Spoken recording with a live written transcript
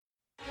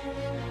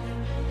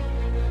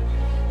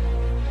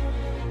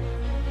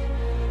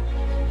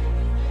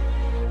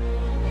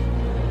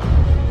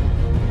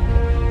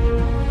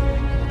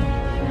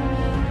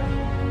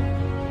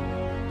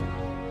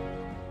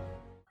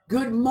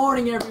Good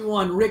morning,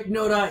 everyone. Rick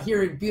Noda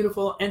here in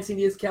beautiful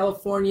Encinitas,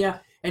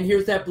 California. And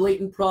here's that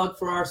blatant plug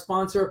for our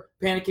sponsor,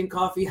 Panikin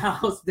Coffee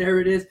House. There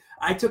it is.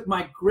 I took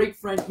my great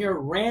friend here,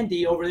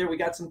 Randy, over there. We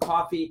got some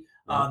coffee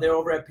there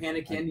over at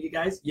Panikin. You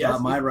guys? Yes.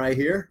 Got mine right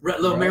here.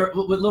 With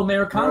little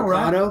Americano,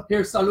 right?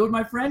 Here, salud,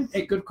 my friend.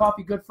 Hey, good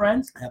coffee, good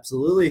friends.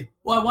 Absolutely.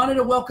 Well, I wanted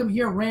to welcome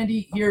here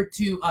Randy here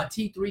to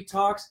T3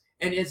 Talks.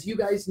 And as you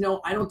guys know,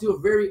 I don't do a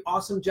very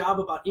awesome job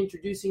about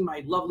introducing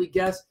my lovely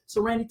guests.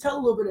 So, Randy, tell a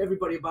little bit to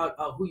everybody about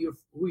who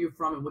you're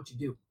from and what you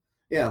do.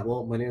 Yeah,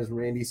 well, my name is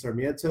Randy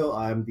Sarmiento.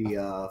 I'm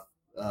the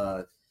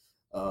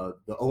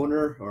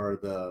owner or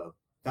the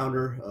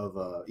founder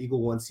of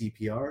Eagle One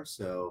CPR.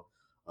 So,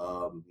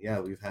 yeah,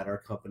 we've had our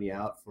company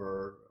out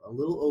for a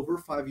little over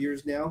 5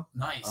 years now.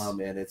 Nice.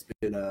 And it's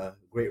been a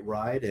great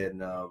ride.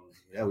 And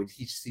yeah, we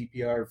teach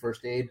CPR and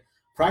first aid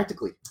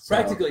practically.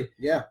 Practically.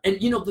 Yeah.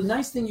 And, you know, the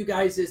nice thing, you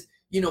guys, is,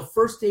 you know,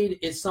 first aid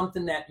is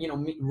something that, you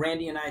know,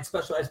 Randy and I,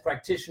 specialized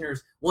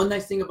practitioners, one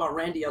nice thing about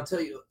Randy, I'll tell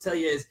you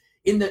is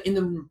in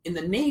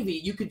the Navy,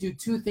 you could do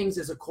two things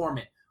as a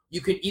corpsman.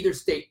 You could either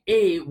stay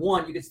you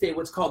could stay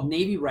what's called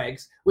Navy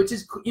regs, which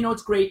is, you know,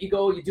 it's great. You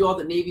go, you do all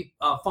the Navy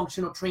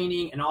functional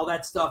training and all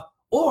that stuff.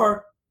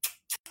 Or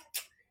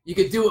you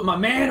could do what my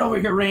man over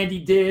here, Randy,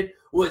 did,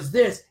 was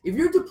this. If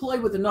you're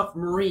deployed with enough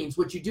Marines,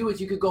 what you do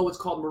is you could go what's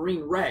called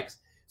Marine regs.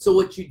 So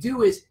what you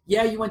do is,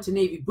 yeah, you went to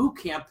Navy boot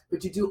camp,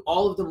 but you do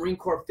all of the Marine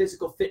Corps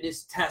physical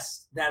fitness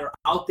tests that are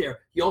out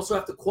there. You also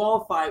have to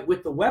qualify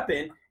with the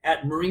weapon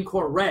at Marine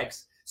Corps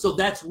regs. So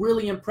that's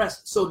really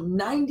impressive. So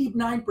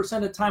 99%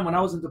 of the time when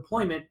I was in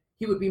deployment,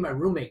 he would be my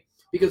roommate.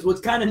 Because what's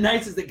kind of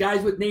nice is the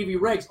guys with Navy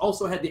regs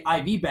also had the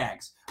IV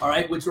bags, all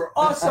right, which were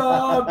awesome,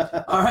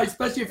 all right,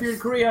 especially if you're in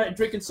Korea and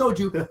drinking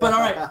soju. But all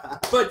right,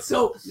 but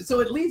so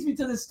it leads me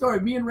to this story.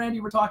 Me and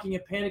Randy were talking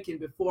at Panikin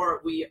before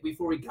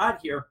we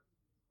got here.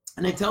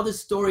 And I tell this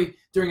story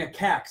during a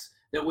CAX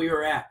that we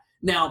were at.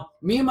 Now,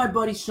 me and my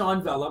buddy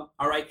Sean Vella,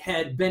 all right,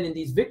 had been in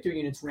these Victor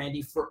units,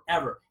 Randy,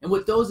 forever. And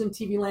what those in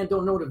TV land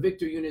don't know, the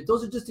Victor unit,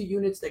 those are just the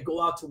units that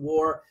go out to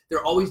war.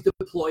 They're always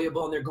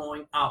deployable and they're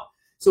going out.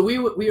 So we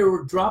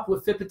were dropped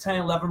with 5th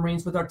Battalion 11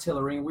 Marines with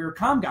artillery, and we were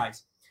comm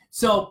guys.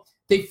 So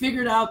they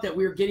figured out that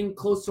we were getting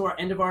close to our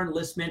end of our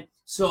enlistment,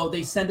 so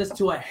they sent us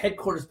to a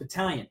headquarters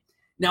battalion.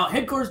 Now,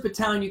 headquarters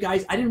battalion, you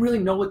guys, I didn't really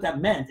know what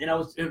that meant.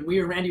 And we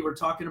and Randy were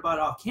talking about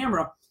it off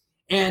camera.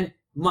 And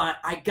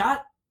I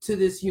got to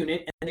this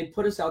unit, and they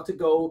put us out to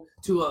go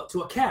to a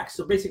CAC.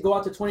 So basically go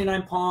out to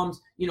 29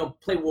 Palms, you know,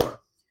 play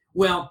war.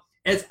 Well,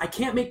 as I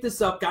can't make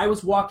this up, guy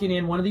was walking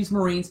in, one of these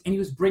Marines, and he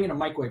was bringing a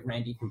microwave,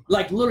 Randy.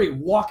 Like literally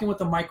walking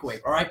with a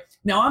microwave, all right?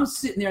 Now I'm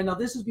sitting there. Now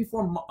this is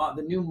before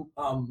the new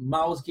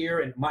Miles gear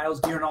and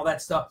all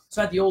that stuff.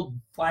 So I had the old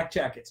flak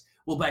jackets.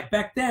 Well,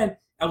 back then,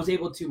 I was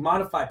able to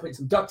modify, put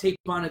some duct tape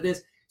onto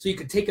this so you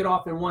could take it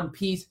off in one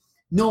piece.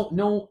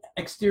 No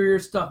exterior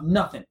stuff,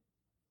 nothing.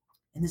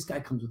 And this guy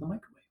comes with a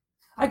microwave.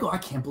 I go, I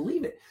can't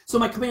believe it. So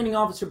my commanding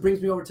officer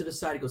brings me over to the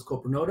side. He goes,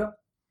 Corporal Noda,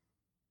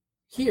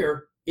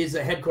 here is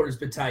a headquarters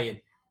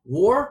battalion.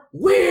 War,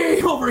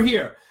 way over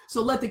here.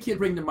 So let the kid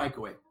bring the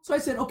microwave. So I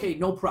said, okay,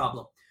 no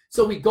problem.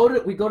 So we go to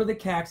the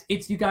CACs.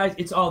 It's, you guys,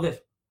 it's all this.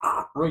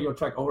 Radio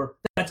check over.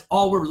 That's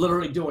all we're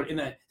literally doing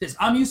in this.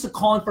 I'm used to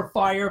calling for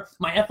fire.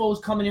 My FO is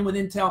coming in with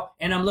intel,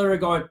 and I'm literally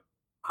going,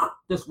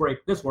 this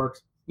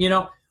works. You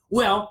know.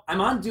 Well, I'm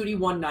on duty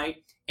one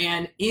night.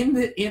 And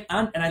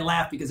and I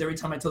laugh because every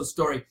time I tell the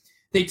story,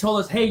 they told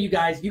us, hey, you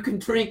guys, you can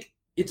drink.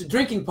 It's a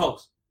drinking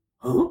post.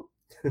 Huh?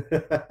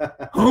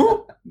 Huh?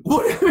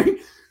 What?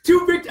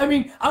 I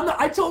mean,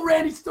 I told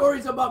Randy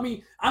stories about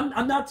me.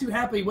 I'm not too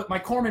happy with my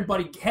corpsman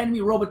buddy handing me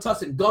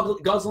Robitussin,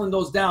 guzzling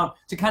those down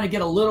to kind of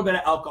get a little bit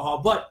of alcohol.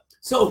 But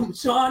so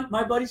Sean,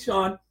 my buddy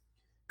Sean,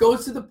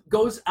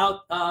 goes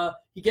out.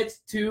 He gets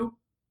 2,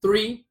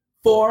 3,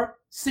 4,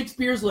 6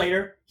 beers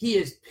later. He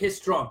is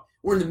pissed drunk.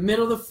 We're in the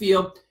middle of the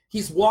field.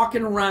 He's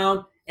walking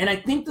around, and I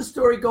think the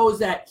story goes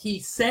that he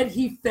said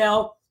he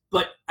fell,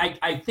 but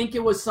I think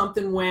it was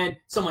something when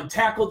someone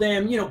tackled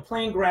him, you know,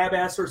 playing grab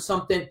ass or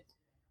something.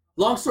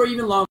 Long story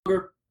even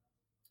longer,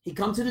 he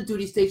comes to the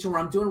duty station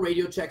where I'm doing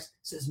radio checks,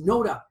 says,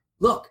 Noda,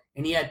 look.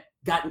 And he had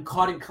gotten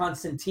caught in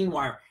Constantine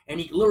wire, and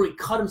he literally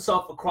cut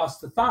himself across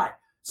the thigh.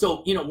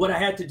 So, you know, what I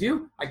had to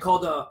do, I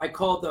called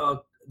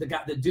the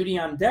guy, the duty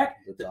on deck,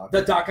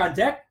 the doc on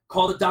deck,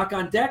 call the doc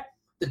on deck.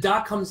 The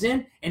doc comes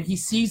in, and he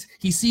sees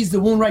the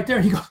wound right there,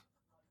 and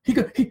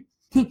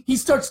he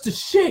starts to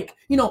shake.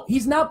 You know,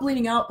 he's not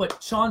bleeding out,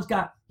 but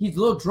he's a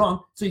little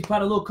drunk, so he's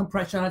got a little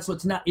compression on it, so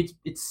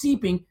it's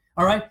seeping,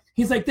 all right?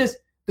 He's like this.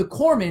 The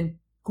corpsman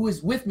who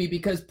is with me,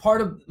 because part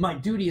of my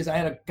duty is I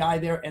had a guy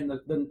there, and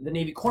the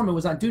Navy corpsman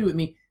was on duty with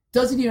me,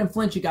 doesn't even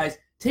flinch, you guys,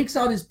 takes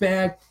out his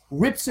bag,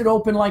 rips it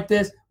open like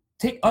this,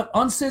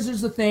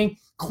 unscissors the thing,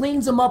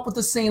 cleans him up with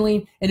the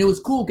saline, and it was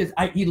cool because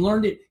he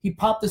learned it. He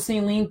popped the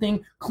saline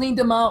thing, cleaned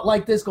him out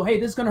like this, go, hey,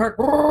 this is going to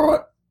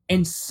hurt,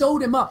 and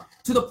sewed him up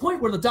to the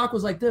point where the doc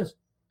was like this.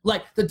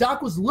 Like, the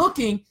doc was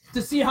looking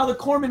to see how the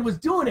corpsman was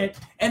doing it,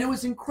 and it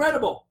was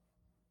incredible.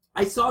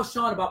 I saw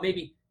Sean about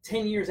maybe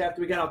 10 years after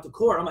we got out the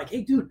Corps. I'm like,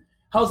 hey, dude,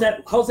 How's that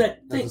thing? How's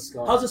the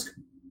scar? How's this?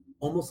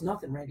 Almost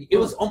nothing, Randy. It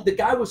was the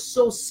guy was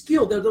so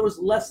skilled that there was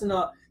a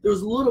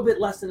little bit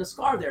less than a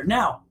scar there.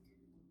 Now,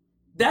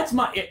 that's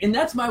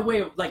my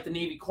way of like the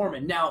Navy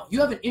corpsman. Now,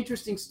 you have an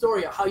interesting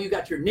story of how you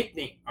got your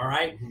nickname. All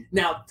right. Mhm.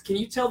 Now, can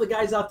you tell the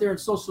guys out there in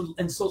social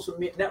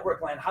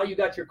network land how you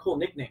got your cool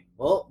nickname?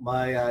 Well,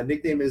 my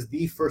nickname is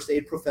the First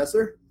Aid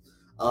Professor.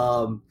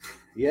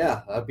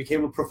 Yeah, I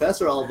became a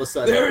professor all of a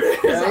sudden. There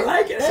it is. I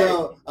like it. Hey.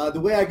 So the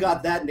way I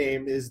got that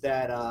name is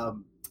that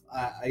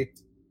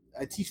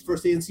I teach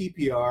first aid and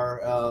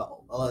CPR.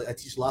 I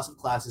teach lots of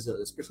classes,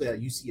 especially at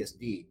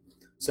UCSD.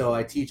 So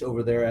I teach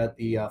over there at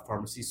the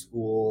pharmacy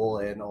school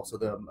and also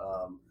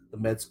the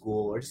med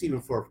school, or just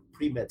even for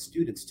pre-med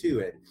students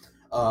too.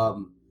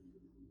 And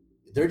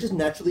they're just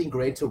naturally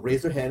ingrained to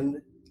raise their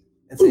hand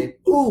and say,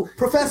 "Ooh,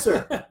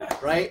 professor,"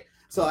 right?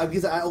 So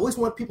because I always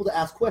want people to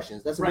ask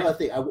questions. That's another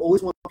thing. I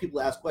always want people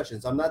to ask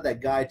questions. I'm not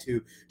that guy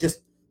to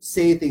just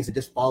say things and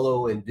just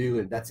follow and do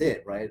and that's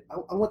it, right?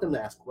 I want them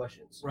to ask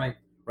questions.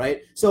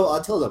 Right? So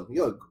I'll tell them,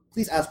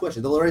 please ask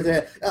questions. They'll raise their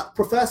hand,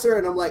 "Professor,"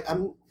 and I'm like,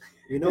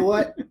 you know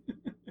what?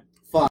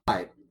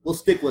 Fine. We'll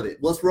stick with it.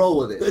 Let's roll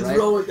with it. Let's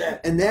roll with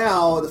that. And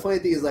now the funny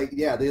thing is, like,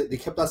 yeah, they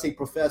kept on saying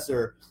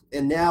professor,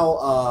 and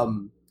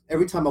now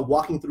every time I'm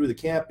walking through the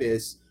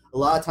campus, a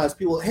lot of times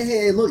people,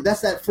 hey, look,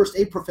 that's that first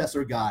aid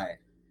professor guy.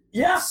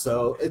 Yeah.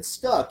 So it's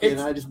stuck, and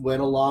I just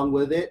went along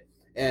with it.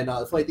 And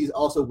the funny thing is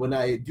also when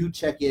I do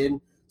check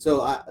in,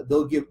 so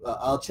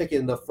I'll check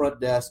in the front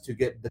desk to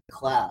get the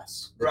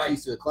class, the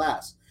keys to the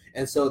class,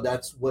 and so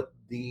that's what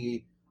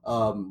the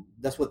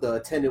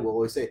attendant will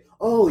always say.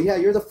 "Oh yeah,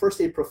 you're the first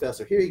aid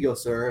professor. Here you go,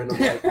 sir." And I'm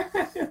like,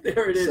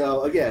 there it is.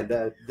 So again,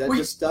 that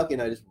just stuck,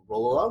 and I just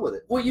roll along with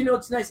it. Well,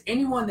 it's nice.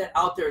 Anyone that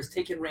out there has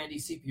taken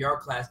Randy's CPR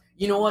class,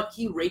 you know what?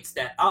 He rates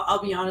that.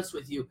 I'll be honest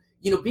with you.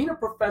 Being a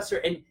professor,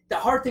 and the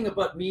hard thing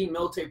about me and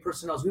military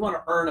personnel is we want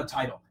to earn a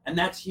title, and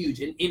that's huge.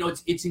 And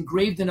it's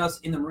engraved in us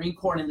in the Marine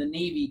Corps and in the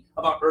Navy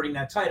about earning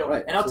that title.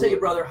 Right, and I'll tell you,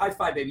 brother, high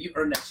five, baby. You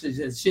earned that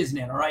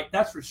shiznan, all right?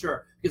 That's for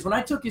sure. Because when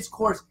I took his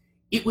course,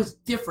 it was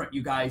different,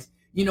 you guys.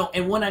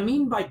 And what I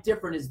mean by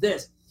different is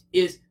this: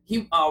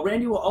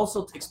 Randy will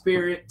also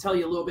tell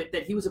you a little bit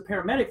that he was a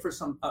paramedic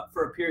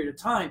for a period of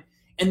time,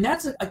 and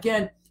that's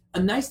again a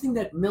nice thing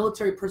that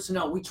military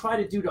personnel we try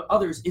to do to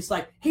others. It's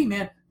like, hey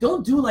man,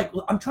 don't do like,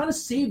 I'm trying to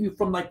save you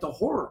from like the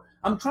horror.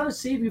 I'm trying to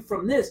save you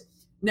from this.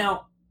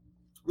 Now,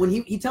 when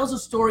he tells a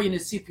story in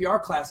his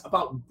CPR class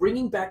about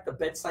bringing back the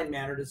bedside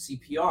manner to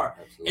CPR,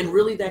 and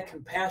really that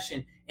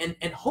compassion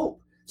and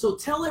hope. So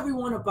tell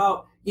everyone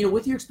about,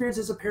 with your experience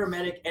as a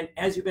paramedic and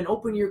as you've been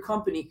opening your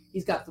company,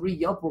 he's got 3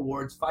 Yelp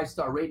rewards,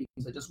 5-star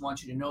ratings. I just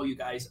want you to know, you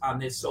guys, on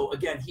this. So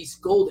again, he's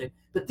golden,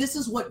 but this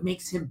is what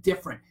makes him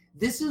different.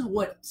 This is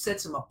what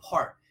sets him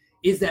apart,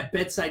 is that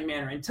bedside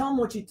manner. And tell him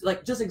what you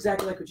like, just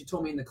exactly like what you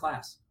told me in the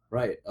class.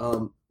 Right.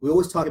 We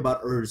always talk about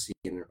urgency,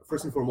 and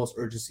first and foremost,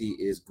 urgency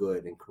is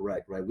good and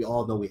correct, right? We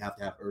all know we have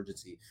to have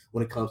urgency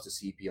when it comes to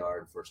CPR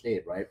and first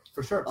aid, right?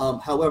 For sure.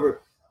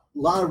 However, a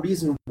lot of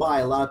reason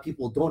why a lot of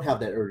people don't have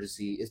that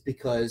urgency is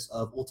because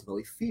of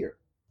ultimately fear,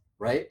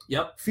 right?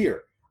 Yep.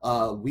 Fear.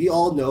 We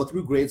all know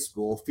through grade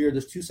school, fear,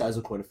 there's 2 sides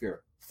of the coin of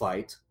fear: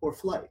 fight or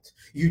flight.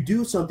 You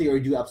do something or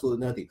you do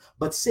absolutely nothing.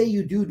 But say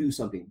you do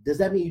something. Does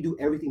that mean you do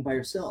everything by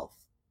yourself?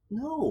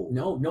 No.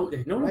 No,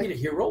 right? Need a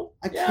hero.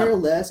 I care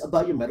less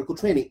about your medical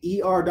training.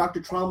 ER,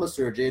 doctor, trauma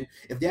surgeon,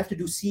 if they have to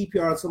do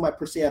CPR on somebody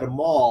per se at a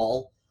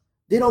mall,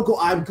 they don't go,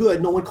 "I'm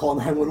good, no one call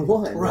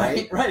 911.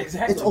 Right,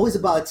 exactly. It's always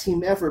about a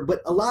team effort.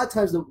 But a lot of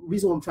times, the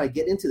reason why I'm trying to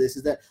get into this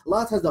is that a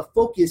lot of times the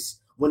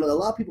focus, when a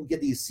lot of people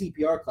get these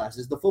CPR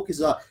classes, the focus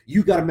is,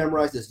 you got to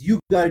memorize this, you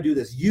got to do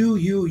this,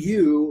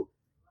 you.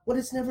 But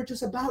it's never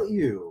just about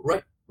you.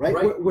 Right.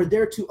 We're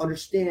there to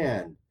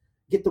understand,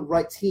 get the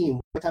right team,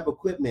 what type of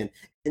equipment,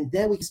 and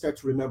then we can start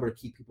to remember to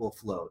keep people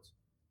afloat,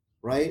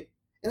 right?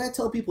 And I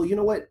tell people, you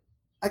know what?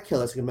 I care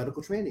less about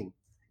medical training.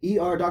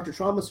 ER, doctor,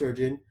 trauma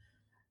surgeon,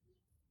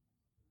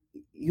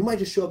 you might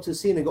just show up to the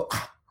scene and go,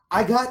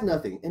 "I got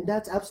nothing," and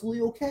that's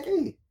absolutely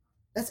okay.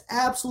 That's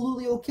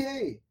absolutely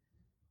okay.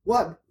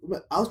 What?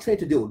 I was trained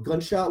to deal with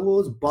gunshot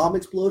wounds, bomb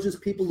explosions,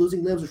 people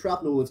losing limbs, or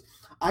shrapnel wounds.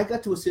 I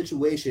got to a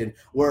situation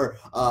where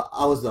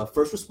I was the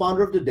first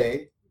responder of the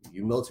day.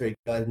 You military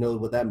guys know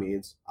what that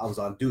means. I was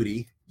on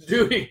duty.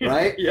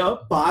 Right?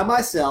 Yep. By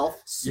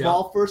myself,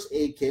 small first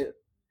aid kit,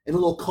 in a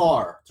little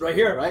car. It's right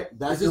here. Right?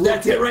 That's it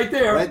right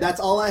there. Right? That's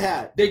all I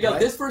had. They got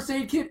this first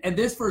aid kit and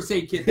this first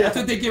aid kit. That's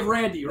what they give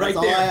Randy right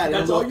there. That's all I had.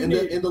 That's all you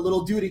need. In the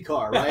little duty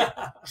car, right?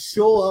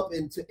 Show up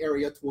into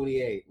area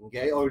 28,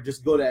 okay? Or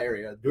just go to that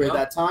area. During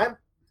that time,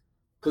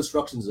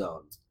 construction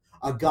zone.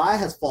 A guy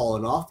has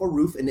fallen off a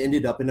roof and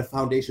ended up in a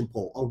foundation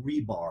pole, a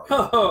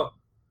rebar.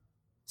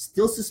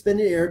 Still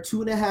suspended in air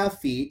 2.5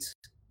 feet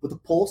with a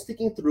pole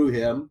sticking through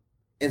him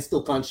and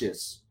still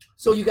conscious.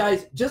 So you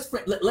guys, just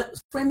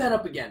let's frame that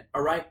up again,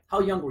 all right?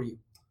 How young were you?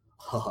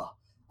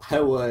 I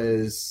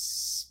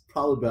was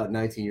probably about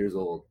 19 years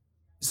old.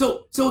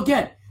 So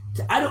again,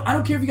 I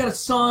don't care if you got a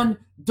son,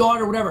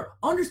 daughter, whatever.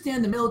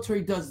 Understand the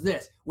military does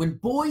this. When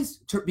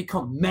boys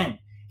become men,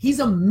 He's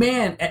a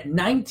man at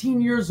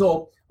 19 years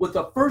old with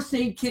a first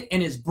aid kit in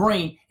his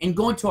brain and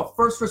going to a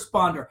first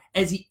responder.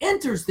 As he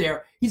enters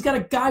there, he's got a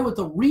guy with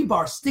a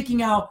rebar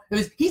sticking out.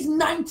 He's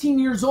 19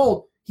 years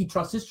old. He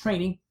trusts his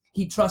training.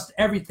 He trusts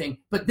everything.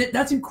 But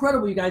that's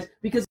incredible, you guys,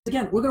 because,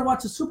 again, we're going to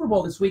watch the Super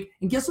Bowl this week,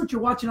 and guess what you're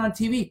watching on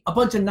TV? A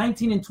bunch of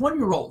 19 and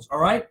 20-year-olds, all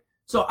right?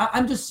 So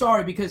I'm just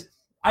sorry because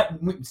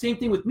same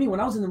thing with me. When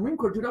I was in the Marine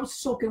Corps, dude, I was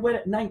soaking wet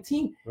at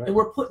 19, right. And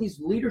we're putting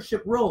these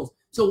leadership roles.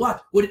 So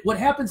what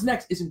happens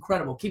next is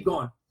incredible. Keep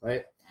going.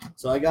 Right.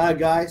 So I got a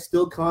guy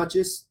still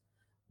conscious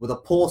with a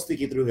pole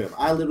sticking through him.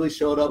 I literally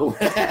showed up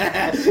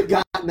and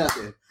got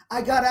nothing.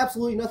 I got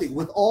absolutely nothing.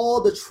 With all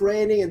the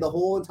training and the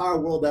whole entire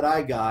world that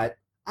I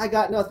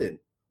got nothing.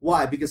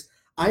 Why? Because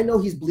I know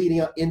he's bleeding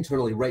out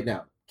internally right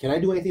now. Can I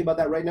do anything about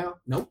that right now?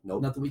 Nope.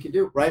 Nothing we can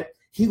do. Right?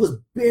 He was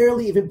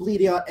barely even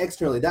bleeding out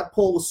externally. That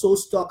pole was so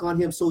stuck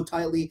on him so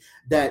tightly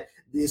that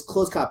his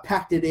clothes kind of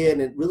packed it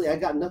in, and really I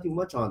got nothing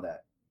much on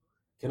that.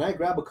 Can I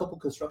grab a couple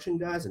construction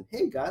guys and,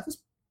 hey, guys,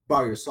 let's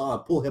borrow your saw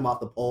and pull him off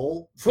the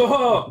pole?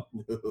 Whoa.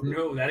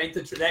 No, that ain't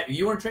that.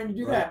 You weren't trained to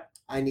do that.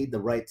 I need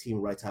the right team,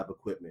 right type of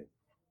equipment.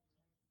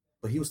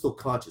 But he was still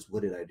conscious.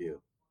 What did I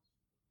do?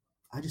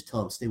 I just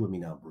tell him, stay with me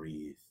now,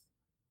 breathe.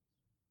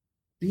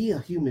 Be a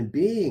human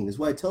being is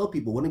what I tell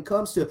people. When it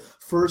comes to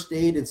first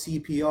aid and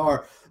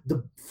CPR,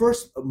 the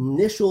first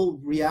initial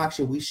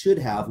reaction we should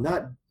have,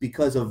 not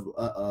because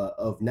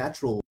of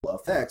natural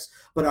effects,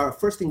 but our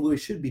first thing we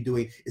should be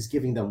doing is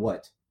giving them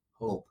what?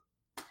 Hope.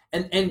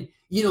 And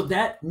you know,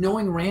 that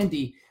knowing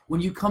Randy, when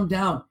you come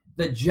down,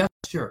 the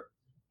gesture,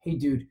 hey,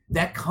 dude,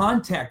 that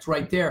contact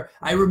right there,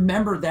 I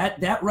remember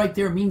that right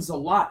there means a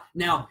lot.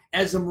 Now,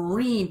 as a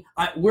Marine,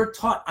 we're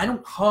taught, I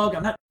don't hug,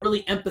 I'm not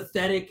really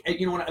empathetic,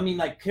 you know what I mean,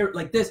 like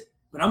this,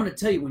 but I'm going to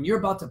tell you, when you're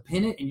about to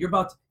pin it and you're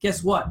about to,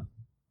 guess what?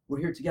 We're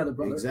here together,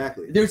 brother.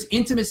 Exactly. There's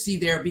intimacy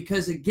there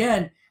because,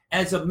 again,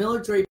 as a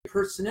military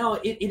personnel,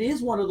 it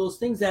is one of those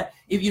things that,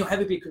 if you know,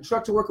 have it be a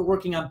construction worker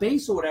working on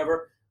base or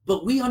whatever,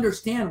 but we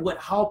understand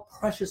how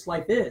precious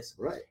life is.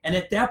 Right. And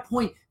at that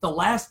point, the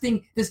last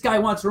thing this guy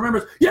wants to remember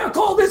is, yeah,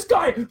 call this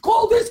guy,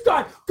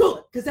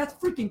 go, because that's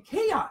freaking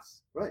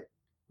chaos. Right.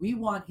 We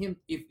want him,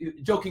 if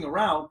joking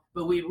around,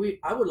 but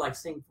I would like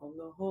sing from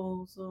the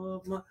halls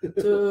of my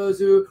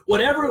Tuzu,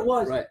 whatever it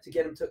was, right, to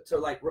get him to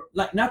like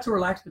not to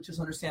relax, but just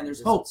understand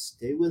there's hope.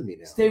 Stay with me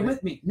now. Stay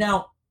with me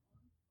now.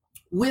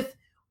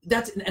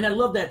 And I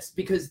love that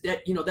because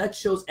that, you know, that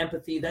shows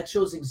empathy. That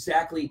shows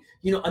exactly,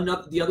 you know,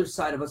 the other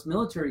side of us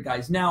military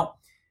guys. Now,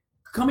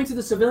 coming to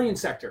the civilian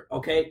sector,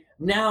 okay?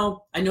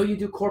 Now, I know you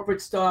do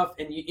corporate stuff,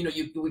 and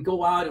we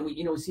go out and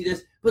we see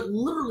this, but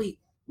literally,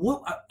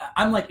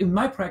 I'm like, in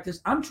my practice,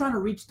 I'm trying to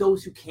reach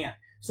those who can't.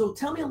 So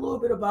tell me a little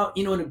bit about,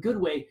 you know, in a good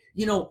way,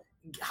 you know,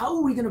 how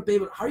are you going to be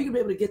able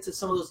to get to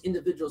some of those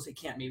individuals that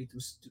can't, maybe through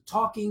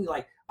talking,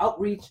 like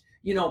outreach,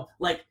 you know,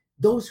 like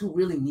those who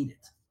really need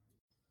it?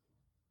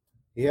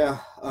 Yeah,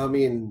 I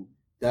mean,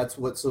 that's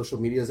what social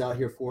media is out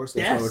here for. So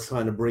that's why we're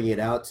trying to bring it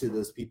out to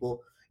those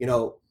people. You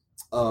know,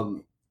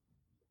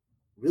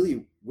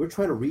 really, we're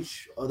trying to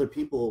reach other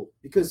people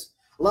because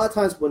a lot of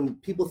times when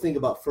people think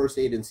about first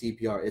aid and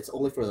CPR, it's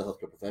only for the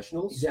healthcare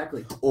professionals.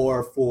 Exactly.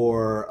 Or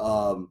for,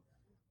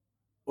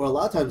 or a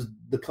lot of times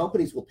the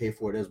companies will pay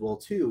for it as well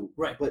too.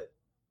 Right. But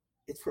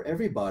it's for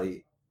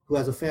everybody who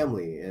has a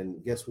family.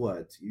 And guess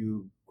what?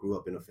 You grew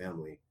up in a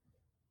family,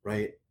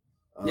 right?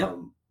 Yep.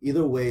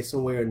 Either way,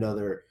 some way or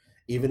another,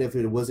 even if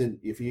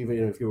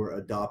you were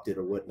adopted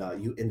or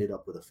whatnot, you ended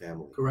up with a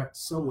family. Correct.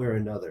 Somewhere or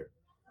another.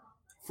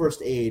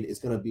 First aid is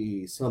going to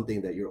be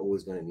something that you're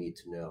always going to need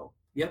to know.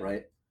 Yep.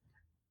 Right.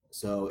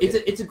 So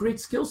it's a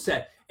great skill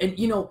set, and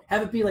you know,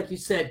 have it be like you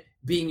said,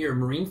 being your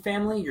Marine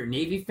family, your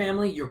Navy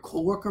family, your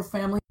coworker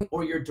family,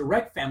 or your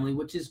direct family,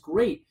 which is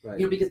great. Right.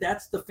 You know, because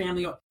that's the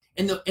family.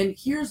 And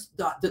here's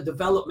the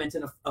development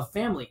in a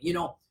family. You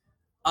know,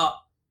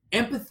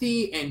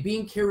 empathy and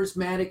being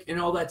charismatic and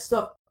all that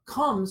stuff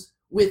comes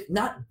with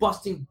not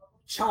busting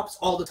chops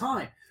all the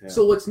time. Yeah.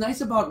 So what's nice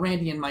about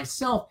Randy and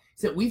myself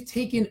is that we've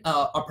taken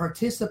a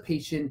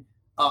participation,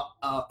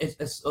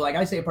 like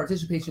I say, a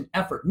participation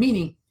effort,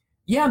 meaning,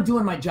 yeah, I'm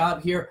doing my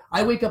job here.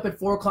 I wake up at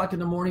 4 o'clock in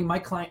the morning. My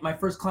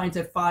first client's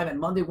at 5, and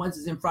Monday,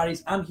 Wednesdays, and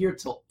Fridays, I'm here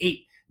till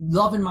 8,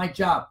 loving my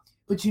job.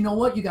 But you know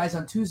what, you guys,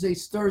 on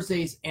Tuesdays,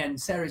 Thursdays, and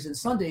Saturdays and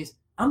Sundays,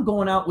 I'm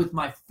going out with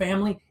my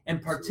family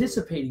and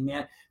participating,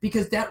 man,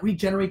 because that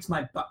regenerates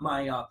my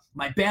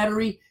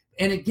battery.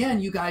 And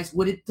again, you guys,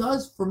 what it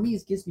does for me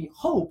is gives me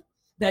hope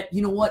that,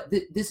 you know what,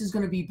 this is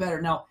going to be better.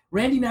 Now,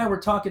 Randy and I were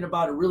talking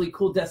about a really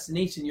cool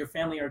destination your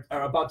family are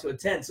about to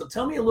attend. So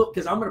tell me a little,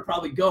 because I'm going to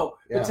probably go,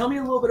 but tell me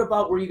a little bit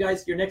about where you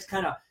guys, your next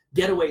kind of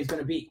getaway is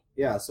going to be.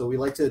 Yeah, so we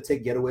like to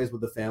take getaways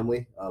with the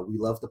family. We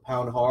love to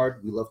pound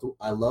hard.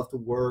 I love to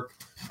work.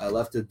 I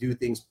love to do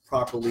things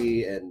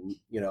properly and,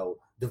 you know,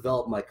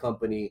 develop my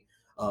company.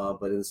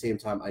 But at the same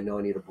time, I know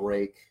I need a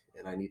break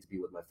and I need to be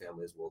with my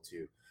family as well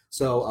too.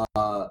 So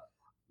a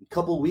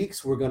couple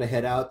weeks, we're going to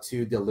head out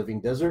to the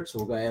Living Desert. So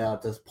we're going to head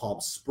out to Palm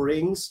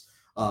Springs.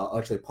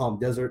 Actually, Palm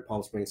Desert,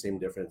 Palm Springs, same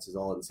difference, is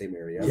all in the same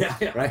area.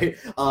 Yeah. Right.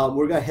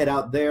 We're gonna head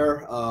out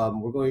there.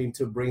 We're going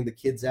to bring the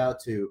kids out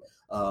to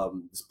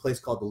this place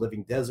called the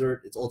Living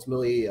Desert. It's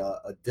ultimately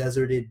a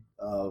deserted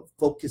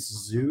focus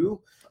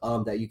zoo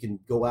that you can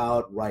go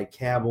out, ride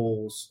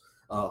camels,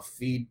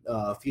 feed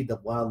the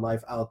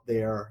wildlife out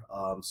there.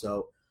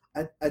 So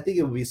I think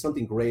it would be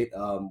something great.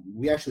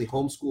 We actually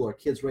homeschool our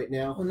kids right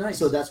now. Oh, nice.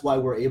 So that's why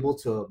we're able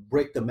to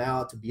break them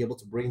out, to be able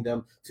to bring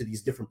them to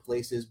these different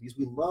places, because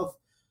we love,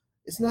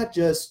 it's not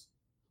just,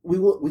 we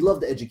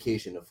love the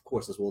education, of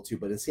course, as well, too,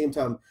 but at the same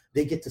time,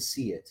 they get to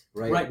see it,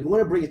 right? Right. We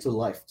want to bring it to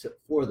life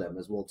for them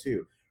as well,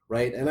 too,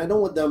 right? And I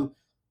don't want them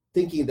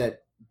thinking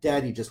that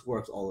daddy just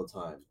works all the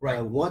time. Right.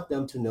 I want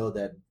them to know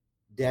that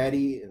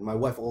daddy, and my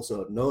wife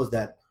also knows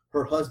that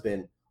her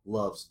husband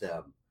loves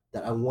them,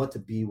 that I want to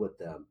be with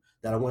them,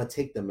 that I want to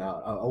take them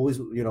out. I always,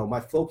 my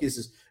focus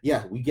is,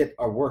 we get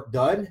our work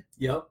done.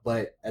 Yep.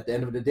 But at the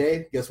end of the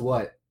day, guess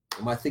what?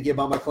 Am I thinking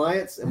about my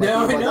clients?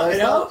 No,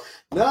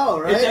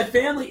 right?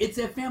 It's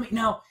that family.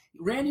 Now,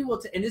 Randy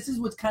will, and this is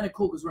what's kind of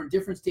cool because we're in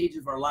different stages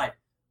of our life.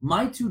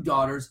 My two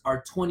daughters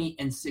are 20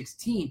 and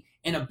 16,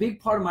 and a big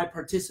part of my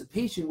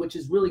participation, which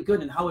is really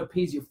good and how it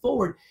pays you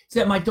forward, is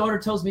that my daughter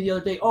tells me the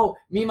other day, oh,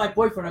 me and my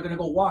boyfriend are going to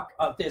go walk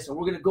out this, or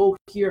we're going to go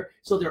here.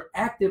 So they're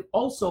active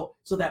also,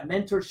 so that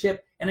mentorship.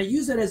 And I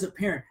use that as a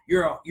parent.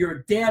 You're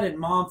a dad and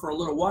mom for a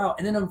little while,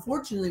 and then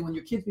unfortunately, when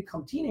your kids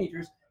become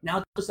teenagers,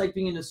 now just like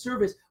being in the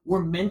service,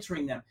 we're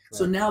mentoring them. Right.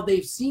 So now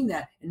they've seen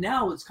that, and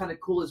now what's kind of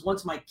cool is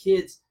once my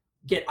kids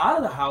get out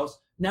of the house,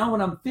 now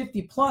when I'm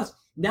 50 plus,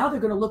 now they're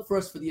going to look for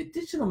us for the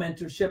additional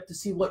mentorship to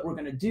see what we're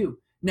going to do.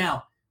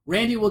 Now,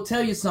 Randy will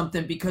tell you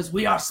something because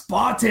we are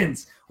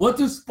Spartans. What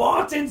do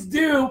Spartans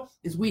do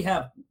is we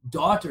have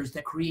daughters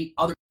that create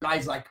other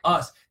guys like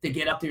us to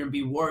get up there and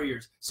be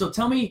warriors. So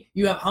tell me,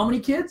 you have how many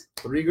kids?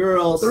 3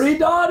 girls. 3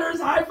 daughters.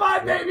 High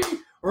five, baby.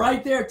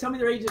 Right there. Tell me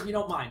their age if you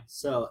don't mind.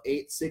 So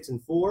 8, 6,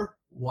 and 4.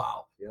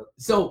 Wow. Yep.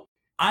 So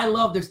I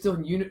love they're still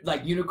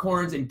like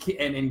unicorns and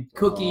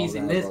cookies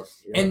and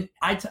this. Yep. And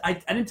I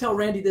didn't tell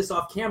Randy this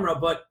off camera,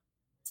 but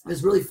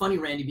it's really funny,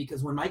 Randy,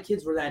 because when my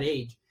kids were that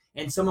age,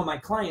 and some of my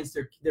clients,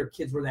 their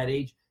kids were that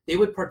age, they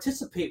would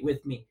participate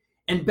with me.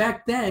 And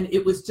back then,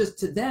 it was just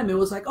to them, it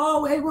was like,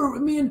 oh, hey,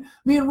 me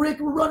and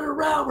Rick, we're running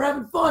around, we're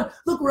having fun.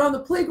 Look, we're on the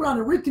playground,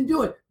 and Rick can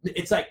do it.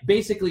 It's like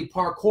basically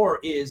parkour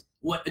is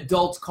what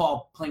adults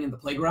call playing in the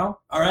playground.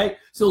 All right.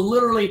 So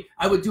literally,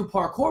 I would do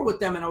parkour with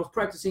them, and I was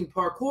practicing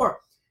parkour.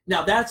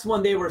 Now that's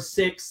when they were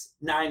 6,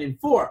 9, and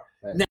 4.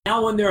 Right.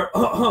 Now when they're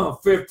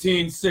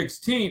 15,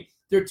 16.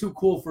 They're too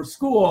cool for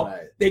school.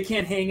 Right. They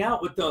can't hang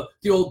out with the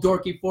old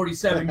dorky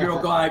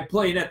 47-year-old guy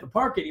playing at the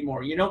park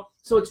anymore,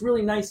 So it's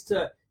really nice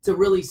to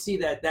really see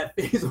that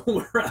phase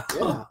when we're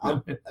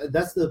out. Yeah,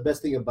 that's the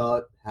best thing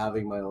about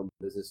having my own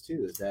business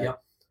too, is that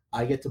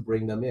I get to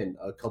bring them in.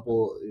 A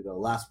couple,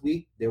 last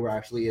week they were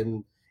actually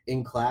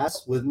in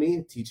class with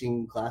me,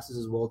 teaching classes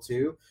as well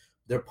too.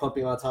 They're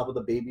pumping on top of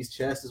the baby's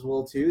chest as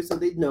well too, so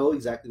they know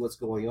exactly what's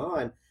going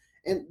on.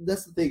 And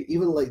that's the thing.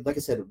 Even like I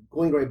said,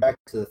 going right back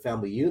to the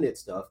family unit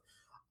stuff.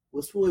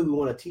 That's what we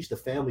want to teach the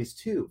families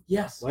too.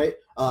 Yes. Right?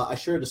 I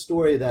shared a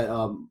story that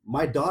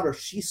my daughter,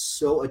 she's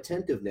so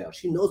attentive now.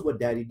 She knows what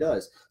daddy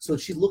does. So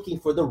she's looking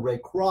for the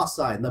Red Cross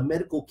sign, the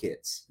medical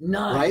kits.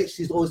 Nice. Right?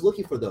 She's always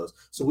looking for those.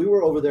 So we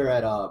were over there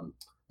at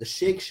the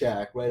Shake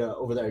Shack, right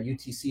over there at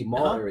UTC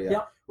Mall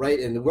area. Right?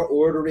 And we're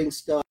ordering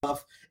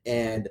stuff.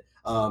 And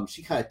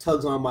she kind of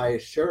tugs on my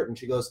shirt and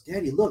she goes,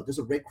 Daddy, look, there's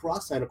a Red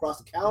Cross sign across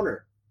the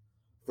counter.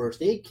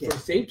 First aid kit.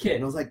 First aid kit.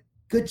 And I was like,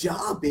 good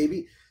job,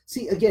 baby.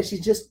 See, again,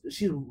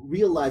 she's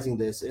realizing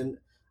this, and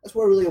that's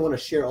what I really want to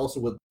share also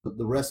with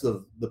the rest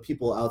of the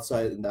people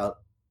outside in the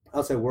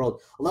outside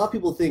world. A lot of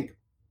people think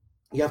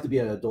you have to be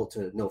an adult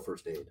to know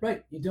first aid.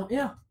 Right. You don't,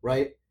 yeah.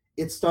 Right?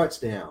 It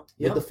starts now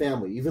with the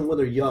family, even when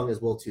they're young as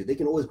well, too. They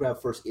can always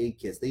grab first aid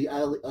kits. They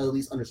at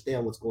least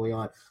understand what's going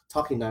on,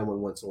 talking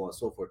 911, so on and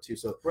so forth, too.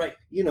 So, right.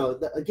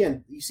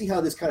 Again, you see how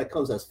this kind of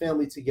comes as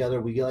family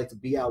together. We like to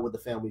be out with the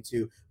family,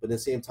 too, but at the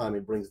same time,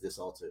 it brings this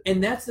all to.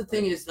 And that's the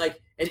thing is,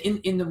 like, and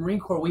in the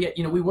Marine Corps,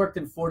 we worked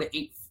in 4 to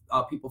 8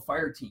 people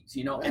fire teams,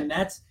 right. And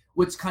that's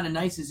what's kind of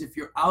nice is if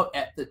you're out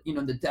at the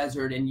the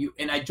desert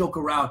and I joke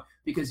around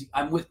because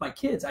I'm with my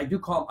kids. I do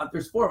call them,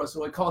 there's 4 of us,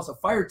 so I call us a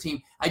fire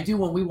team. I do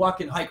when we walk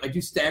and hike. I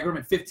do stagger them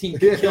at 15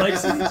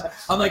 kilometers.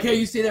 I'm like, hey,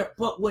 you stay there.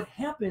 But what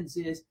happens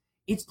is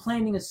it's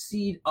planting a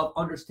seed of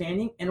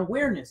understanding and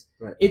awareness.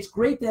 Right. It's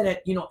great that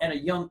at a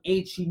young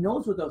age she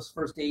knows what those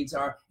first aids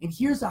are. And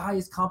here's the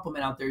highest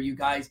compliment out there, you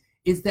guys,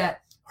 is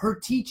that her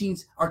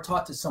teachings are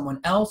taught to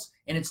someone else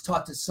and it's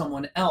taught to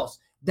someone else.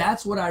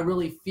 That's what I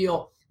really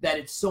feel that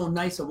it's so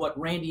nice of what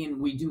Randy and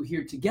we do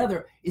here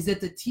together is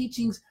that the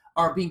teachings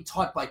are being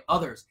taught by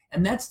others.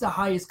 And that's the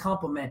highest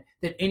compliment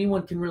that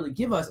anyone can really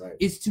give us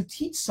is to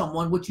teach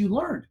someone what you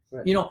learned.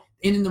 Right.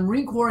 And in the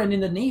Marine Corps and in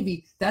the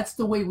Navy, that's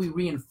the way we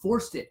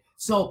reinforced it.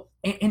 So,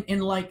 and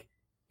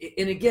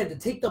again, to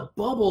take the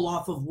bubble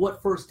off of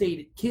what first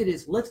aid kit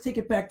is, let's take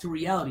it back to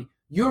reality.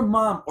 Your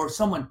mom or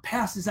someone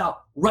passes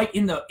out right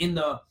in the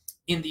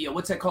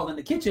what's that called, in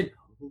the kitchen.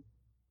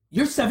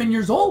 you're 7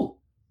 years old.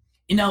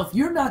 And now if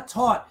you're not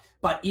taught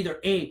by either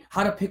A,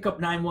 how to pick up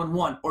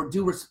 911 or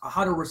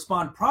how to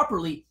respond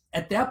properly,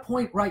 at that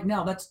point right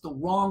now, that's the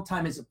wrong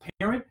time as a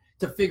parent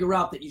to figure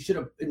out that you should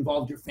have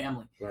involved your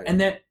family. Right.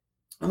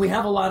 And we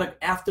have a lot of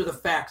after the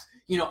facts.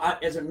 You know,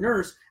 as a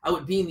nurse, I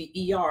would be in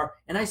the ER,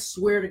 and I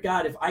swear to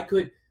God, if I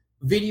could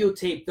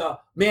videotape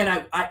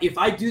if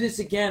I do this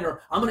again,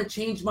 or I'm going to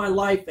change my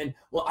life, and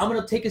well, I'm going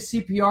to take a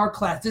CPR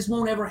class, this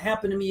won't ever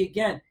happen to me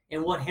again.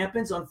 And what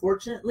happens,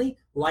 unfortunately,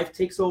 life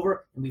takes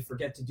over and we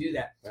forget to do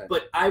that. Right.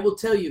 But I will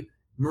tell you,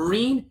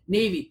 Marine,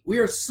 Navy, we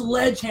are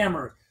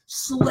sledgehammers.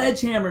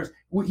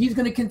 He's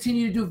going to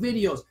continue to do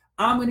videos.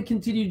 I'm going to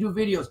continue to do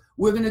videos.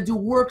 We're going to do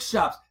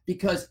workshops,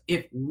 because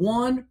if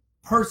one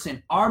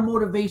person, our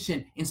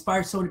motivation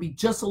inspires someone to be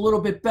just a little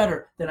bit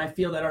better, then I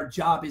feel that our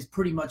job is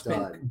pretty much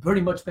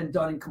been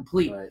done and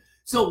complete. Right.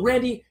 So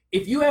Randy,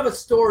 if you have a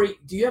story,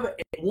 do you have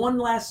one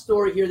last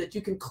story here that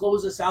you can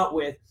close us out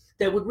with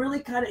that would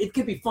really it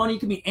could be funny, it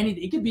could be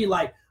anything, it could be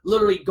like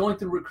literally going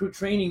through recruit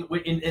training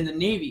in the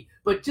Navy,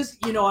 but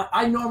just, you know,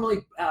 I normally,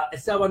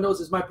 Esteban knows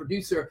as my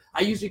producer,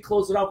 I usually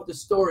close it out with a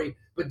story,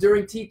 but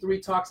during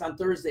T3 Talks on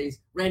Thursdays,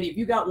 Randy, if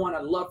you got one,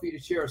 I'd love for you to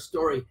share a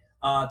story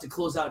to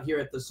close out here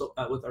at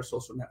with our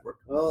social network.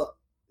 Well,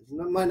 it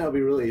might not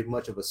be really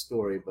much of a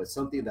story, but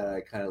something that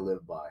I kind of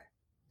live by.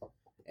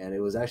 And it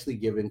was actually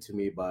given to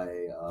me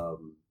by a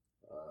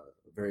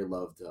very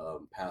loved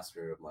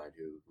pastor of mine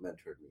who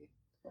mentored me.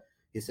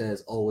 He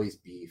says, always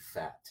be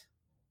fat.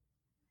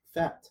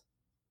 Fat.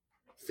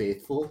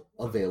 Faithful,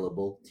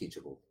 available,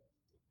 teachable.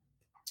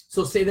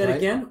 So say that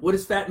again. What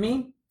does fat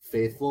mean?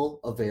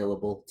 Faithful,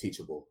 available,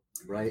 teachable,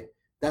 right?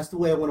 That's the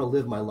way I want to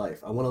live my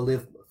life. I want to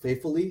live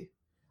faithfully.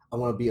 I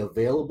want to be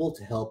available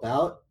to help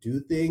out, do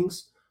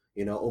things,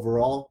 you know,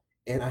 overall.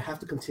 And I have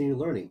to continue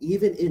learning,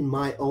 even in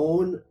my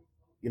own,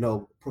 you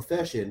know,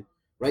 profession,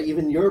 right?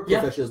 Even your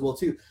profession as well,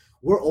 too.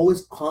 We're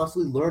always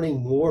constantly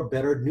learning more,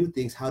 better, new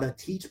things, how to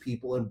teach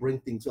people and bring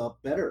things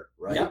up better,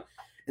 right? Yeah.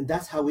 And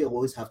that's how we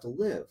always have to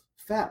live.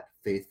 Fat,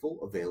 faithful,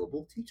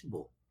 available,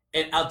 teachable.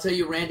 And I'll tell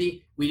you,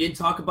 Randy, we didn't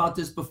talk about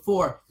this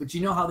before, but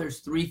you know how there's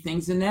 3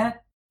 things in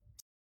that?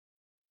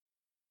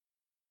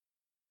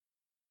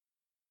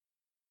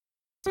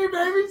 Hey,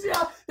 baby, see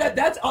how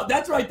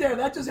that's right there.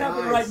 That just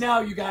happened right now,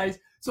 you guys.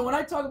 So when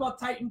I talk about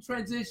Titan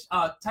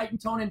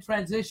Tone and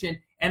Transition,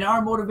 and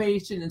our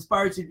motivation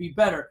inspires you to be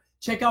better,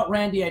 check out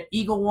Randy at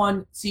Eagle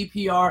One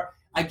CPR.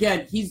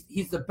 Again, he's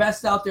the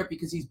best out there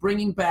because he's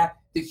bringing back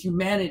the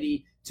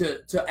humanity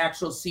to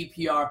actual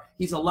CPR.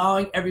 He's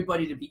allowing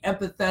everybody to be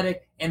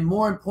empathetic, and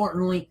more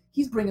importantly,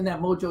 he's bringing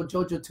that mojo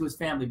jojo to his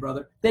family,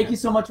 brother. Thank you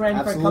so much,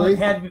 Randy, for coming,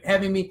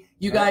 having me.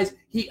 You guys,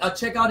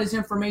 check out his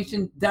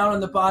information down on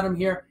the bottom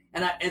here.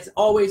 And as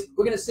always,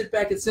 we're going to sit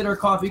back and sip our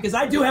coffee because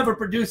I do have a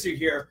producer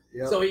here,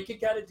 so he can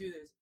kind of do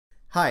this.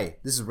 Hi,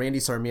 this is Randy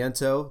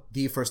Sarmiento,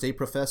 the First Aid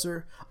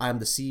Professor. I'm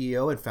the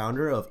CEO and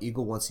founder of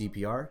Eagle One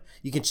CPR.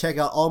 You can check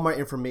out all my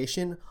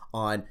information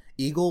on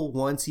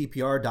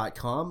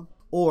eagle1cpr.com,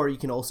 or you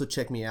can also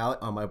check me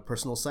out on my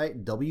personal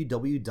site,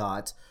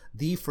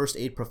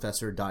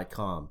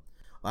 www.thefirstaidprofessor.com.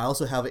 I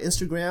also have an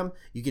Instagram.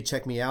 You can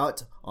check me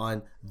out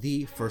on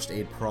The First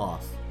Aid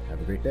Prof.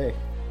 Have a great day.